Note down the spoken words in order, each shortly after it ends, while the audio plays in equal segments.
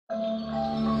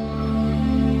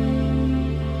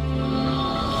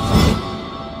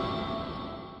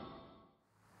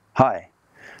Hi,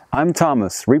 I'm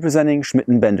Thomas, representing Schmidt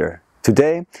 & Bender.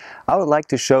 Today, I would like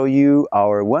to show you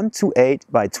our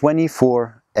 128 by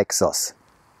 24 Exos.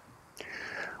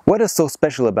 What is so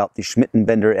special about the Schmidt &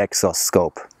 Bender Exos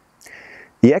scope?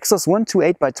 The Exos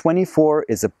 128 by 24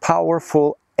 is a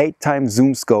powerful 8x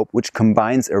zoom scope which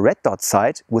combines a red dot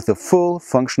sight with a full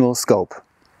functional scope.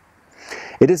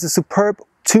 It is a superb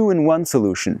 2-in-1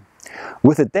 solution.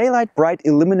 With a daylight bright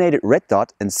illuminated red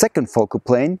dot and second focal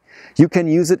plane, you can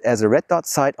use it as a red dot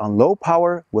sight on low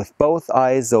power with both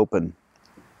eyes open.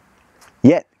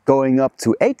 Yet, going up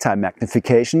to 8x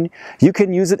magnification, you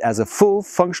can use it as a full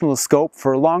functional scope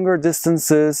for longer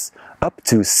distances up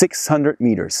to 600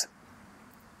 meters.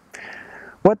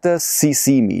 What does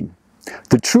CC mean?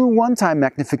 The true one-time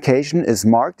magnification is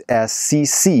marked as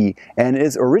CC and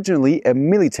is originally a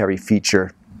military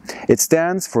feature. It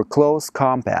stands for Close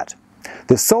Combat.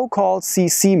 The so-called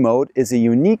CC mode is a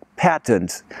unique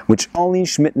patent which only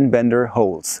Schmidt & Bender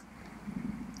holds.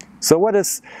 So what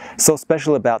is so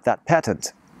special about that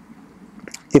patent?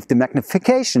 If the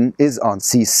magnification is on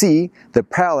CC, the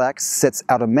parallax sets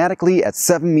automatically at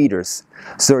 7 meters,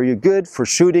 so you're good for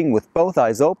shooting with both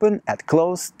eyes open at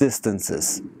close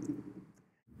distances.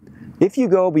 If you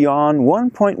go beyond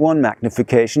 1.1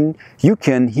 magnification, you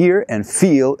can hear and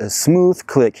feel a smooth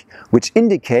click, which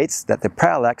indicates that the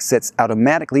parallax sets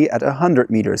automatically at 100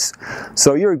 meters.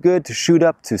 So you're good to shoot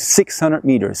up to 600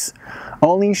 meters.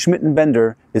 Only Schmidt &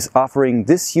 Bender is offering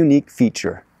this unique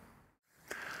feature.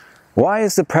 Why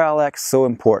is the parallax so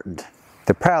important?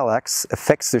 The parallax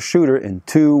affects the shooter in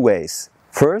two ways.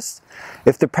 First,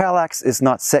 if the parallax is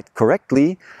not set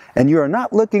correctly, and you are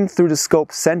not looking through the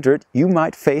scope centered, you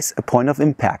might face a point of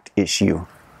impact issue.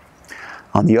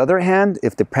 On the other hand,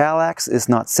 if the parallax is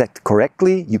not set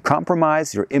correctly, you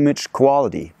compromise your image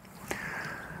quality.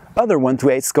 Other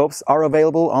 128 scopes are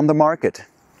available on the market.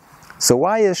 So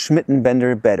why is Schmidt &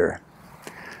 Bender better?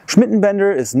 Schmidt &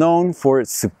 Bender is known for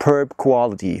its superb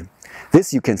quality.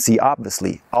 This you can see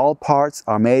obviously. All parts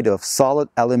are made of solid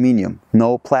aluminium,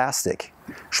 no plastic.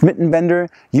 Schmidt & Bender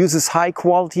uses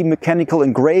high-quality mechanical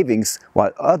engravings,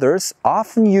 while others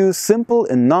often use simple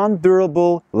and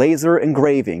non-durable laser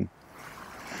engraving.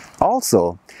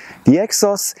 Also, the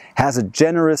Exos has a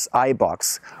generous eye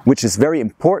box, which is very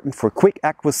important for quick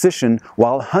acquisition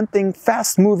while hunting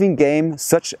fast-moving game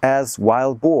such as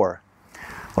wild boar.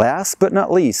 Last but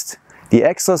not least, the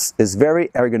Exos is very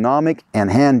ergonomic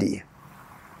and handy.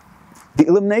 The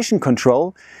illumination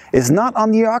control is not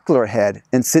on the ocular head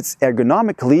and sits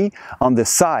ergonomically on the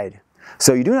side,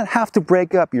 so you do not have to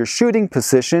break up your shooting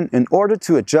position in order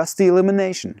to adjust the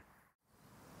illumination.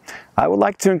 I would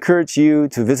like to encourage you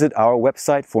to visit our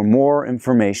website for more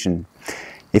information.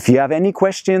 If you have any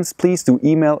questions, please do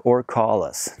email or call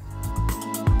us.